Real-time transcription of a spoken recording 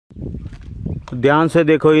ध्यान से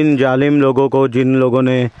देखो इन जालिम लोगों को, जिन लोगों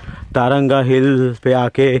ने तारंगा हिल पे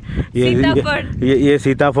आके ये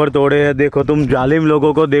सीताफल तोड़े हैं। देखो तुम जालिम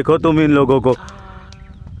लोगों को, देखो तुम इन लोगों को,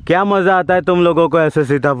 क्या मजा आता है तुम लोगों को ऐसे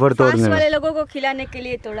सीताफल तोड़ने में। वाले लोगों को खिलाने के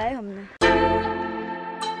लिए तोड़ा है हमने।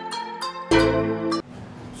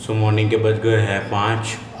 सो मॉर्निंग के बज गए हैं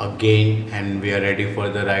 5 again and we are ready for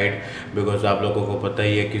the ride. Because आप लोगों को पता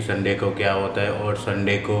ही है कि संडे को क्या होता है, और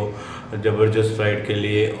संडे को ज़बरदस्त राइड के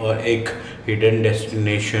लिए और एक हिडन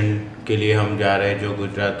डेस्टिनेशन के लिए हम जा रहे हैं जो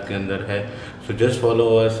गुजरात के अंदर है। So just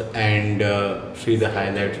follow us and see the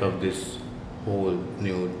highlights of this whole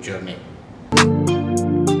new journey.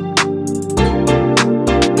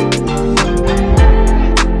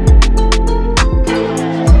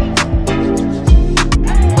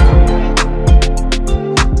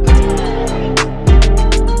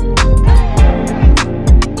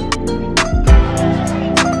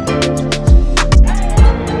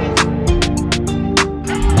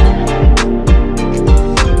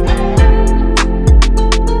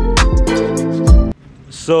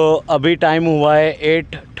 तो अभी टाइम हुआ है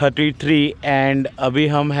 8:33 एंड अभी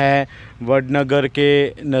हम हैं वडनगर के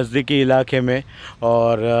नज़दीकी इलाके में,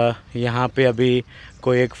 और यहाँ पे अभी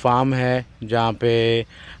कोई एक फार्म है जहाँ पे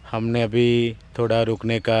हमने अभी थोड़ा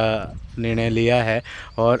रुकने का निर्णय लिया है।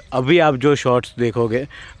 और अभी आप जो शॉट्स देखोगे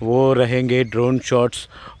वो रहेंगे drone shots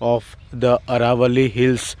of the Aravalli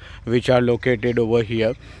hills which are located over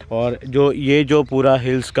here. और जो पूरा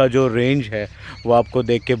हिल्स का जो रेंज है वो आपको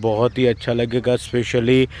देख के बहुत ही अच्छा लगेगा।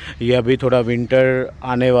 स्पेशली ये अभी थोड़ा विंटर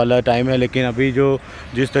आने वाला टाइम है, लेकिन अभी जो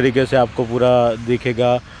जिस तरीके से आपको पूरा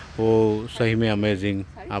दिखेगा वो सही में अमेजिंग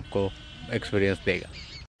आपको एक्सपीरियंस देगा।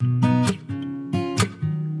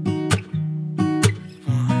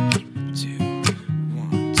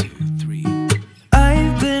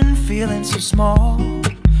 Feeling so small,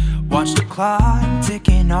 watch the clock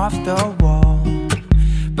ticking off the wall,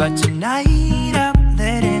 but tonight I'm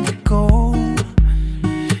letting it go.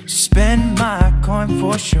 Spend my coin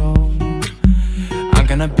for sure. I'm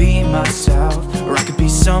gonna be myself, or I could be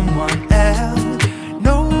someone else.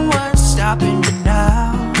 No one's stopping me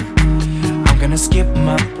now. I'm gonna skip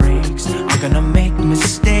my breaks, I'm gonna make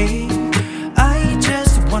mistakes. I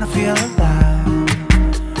just wanna feel alive.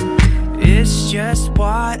 It's just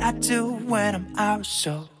what I do when I'm out,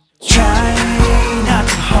 so try not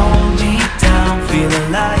to hold me down. Feel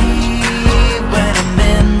alive when I'm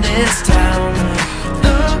in this town.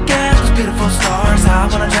 Look at those beautiful stars. I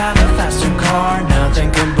wanna drive a faster car.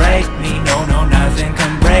 Nothing can break me, no, no, nothing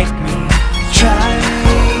can break me. Try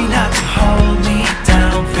not to hold me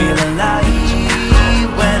down. Feel alive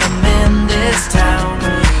when I'm in this town.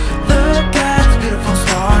 Look at those beautiful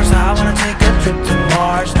stars. I wanna take a trip to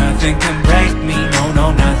Mars. Nothing can break me, no, no,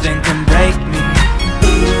 nothing can break me.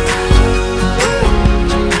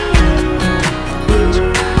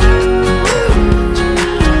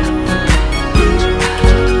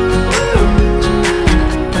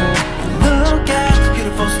 Look at the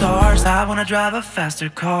beautiful stars. I wanna drive a faster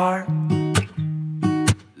car.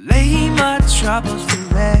 Lay my troubles to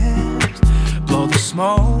rest. Blow the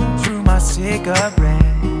smoke through my cigarette.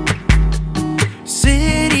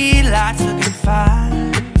 City lights looking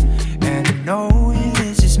fine, and I know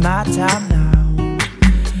this is my time now.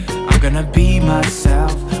 I'm gonna be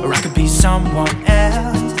myself, or I could be someone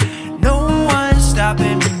else. No one's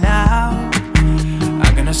stopping me now.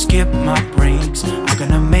 I'm gonna skip my breaks, I'm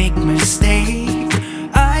gonna make mistakes.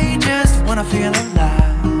 I just wanna feel alive.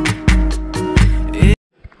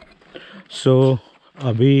 So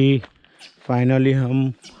अभी finally हम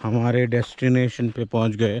हमारे destination पे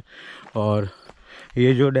पहुंच गए, और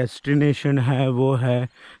ये जो destination है वो है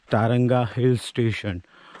तारंगा हिल स्टेशन।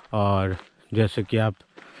 और जैसे कि आप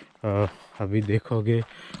अभी देखोगे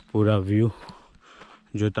पूरा व्यू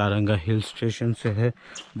जो तारंगा हिल स्टेशन से है,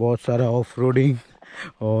 बहुत सारा ऑफ रोडिंग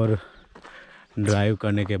और ड्राइव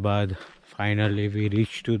करने के बाद finally we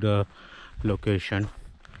reach to the location.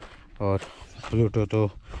 और प्लूटो तो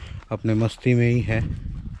अपने मस्ती में ही है।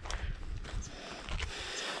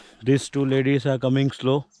 This 2 ladies are coming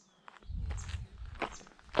slow.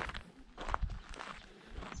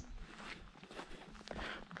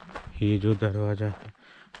 ये जो दरवाज़ा है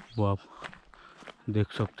वो आप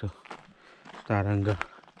देख सकते हो, Taranga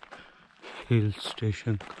hill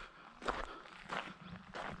station.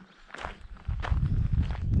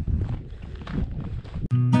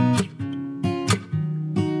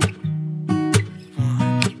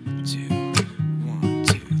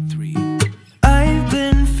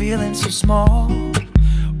 Feeling so small,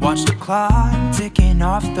 watch the clock ticking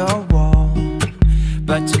off the wall,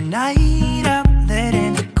 but tonight I'm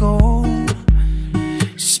letting it go.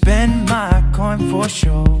 Spend my coin for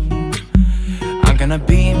sure. gonna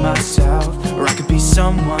be myself, or I could be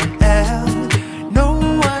someone else. No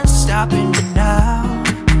one's stopping me now.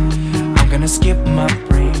 I'm gonna skip my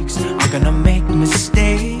breaks, I'm gonna make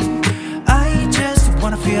mistakes. I just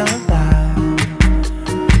wanna feel alive.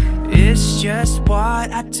 It's just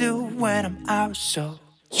what I do when I'm out, so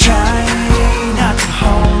try not to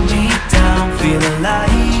hold me down. Feel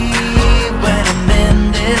alive when I'm in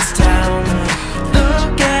this town.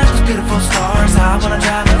 Look at those beautiful stars, I wanna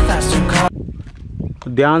drive a faster car.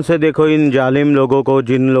 ध्यान से देखो इन जालिम लोगों को,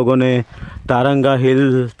 जिन लोगों ने तारंगा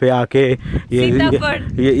हिल पे आके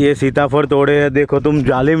ये सीताफल तोड़े हैं। देखो तुम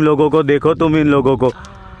जालिम लोगों को, देखो तुम इन लोगों को।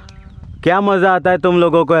 क्या मजा आता है तुम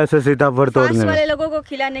लोगों को ऐसे सीताफल तोड़ने में। वाले लोगों को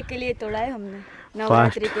खिलाने के लिए तोड़ा है हमने,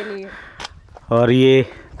 नवरात्रि के लिए। और ये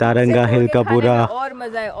तारंगा हिल का पूरा और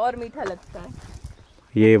मजा है, और मीठा लगता है।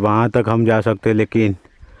 ये वहाँ तक हम जा सकते, लेकिन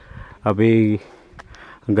अभी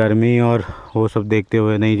गर्मी और वो सब देखते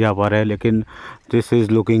हुए नहीं जा पा रहे हैं। लेकिन this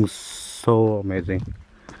is looking so amazing.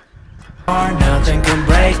 Nothing can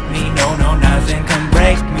break me, no, no, nothing can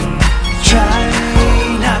break me. Try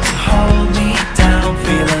not to hold me down.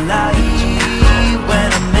 Feel alive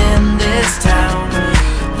when I'm in this town.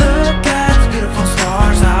 Look at the beautiful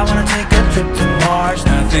stars, I wanna take a trip to Mars.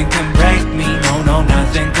 Nothing can break me, no, no,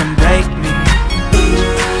 nothing can break me.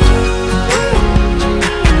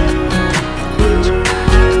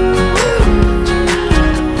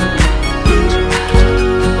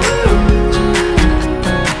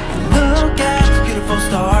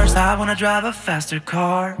 I wanna drive a faster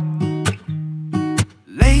car.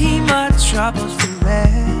 Lay my troubles to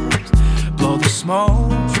rest. Blow the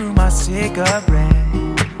smoke through my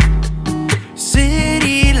cigarette.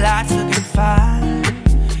 City lights looking fine,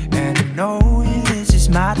 and I know this is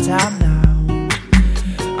my time now.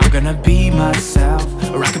 I'm gonna be myself,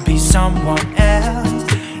 or I could be someone else.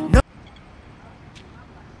 No.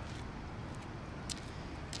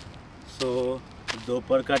 So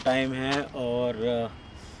दोपहर का time है और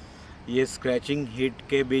ये scratching hit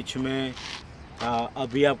के बीच में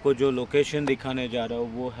अभी आपको जो लोकेशन दिखाने जा रहा हूँ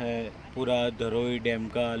वो है पूरा धरोई डैम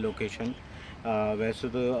का लोकेशन। वैसे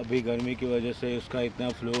तो अभी गर्मी की वजह से उसका इतना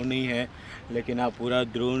फ्लो नहीं है, लेकिन आप पूरा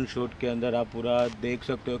ड्रोन शूट के अंदर आप पूरा देख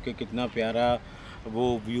सकते हो कि कितना प्यारा वो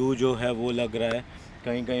व्यू जो है वो लग रहा है।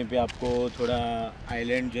 कहीं कहीं पे आपको थोड़ा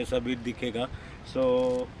आइलैंड जैसा भी दिखेगा। सो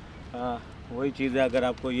वही चीज़ है, अगर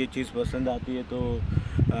आपको ये चीज़ पसंद आती है तो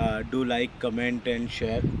do like, comment and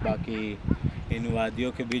share. बाकी इन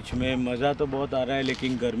वादियों के बीच में मज़ा तो बहुत आ रहा है,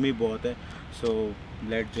 लेकिन गर्मी बहुत है। So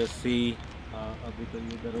let just see. अभी तो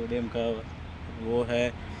ये धरोई डैम का वो है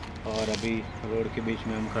और अभी रोड के बीच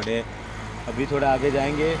में हम खड़े हैं। अभी थोड़ा आगे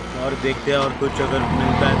जाएंगे और देखते हैं, और कुछ अगर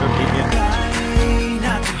मिलता है तो ठीक है।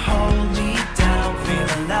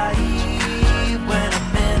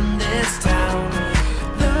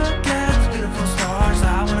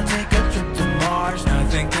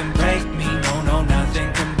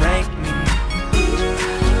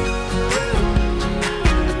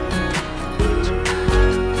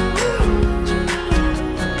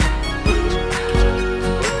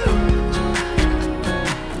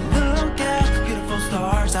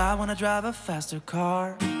 Drive a faster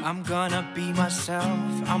car. I'm gonna be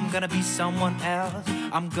myself, I'm gonna be someone else.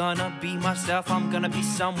 I'm gonna be myself, I'm gonna be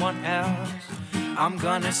someone else. I'm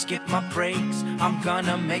gonna skip my breaks, I'm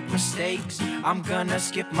gonna make mistakes. I'm gonna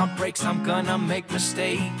skip my breaks, I'm gonna make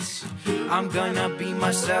mistakes. I'm gonna be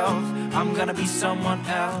myself, I'm gonna be someone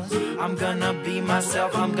else. I'm gonna be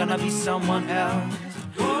myself, I'm gonna be someone else.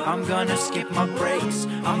 I'm gonna skip my breaks,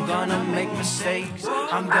 I'm gonna make mistakes.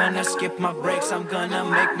 I'm gonna skip my breaks, I'm gonna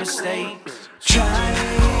make mistakes. Try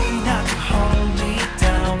not to hold me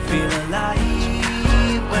down. Feel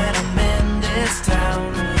alive when I'm in this town.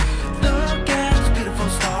 Look at those beautiful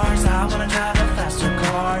stars, I wanna drive a faster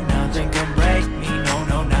car. Nothing can break me, no,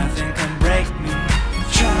 no, nothing can break me.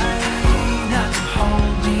 Try not to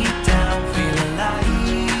hold me down. Feel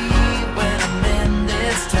alive when I'm in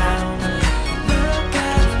this town.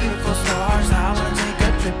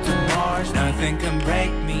 Nothing can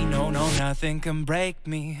break me, no, no, nothing can break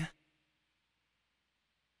me.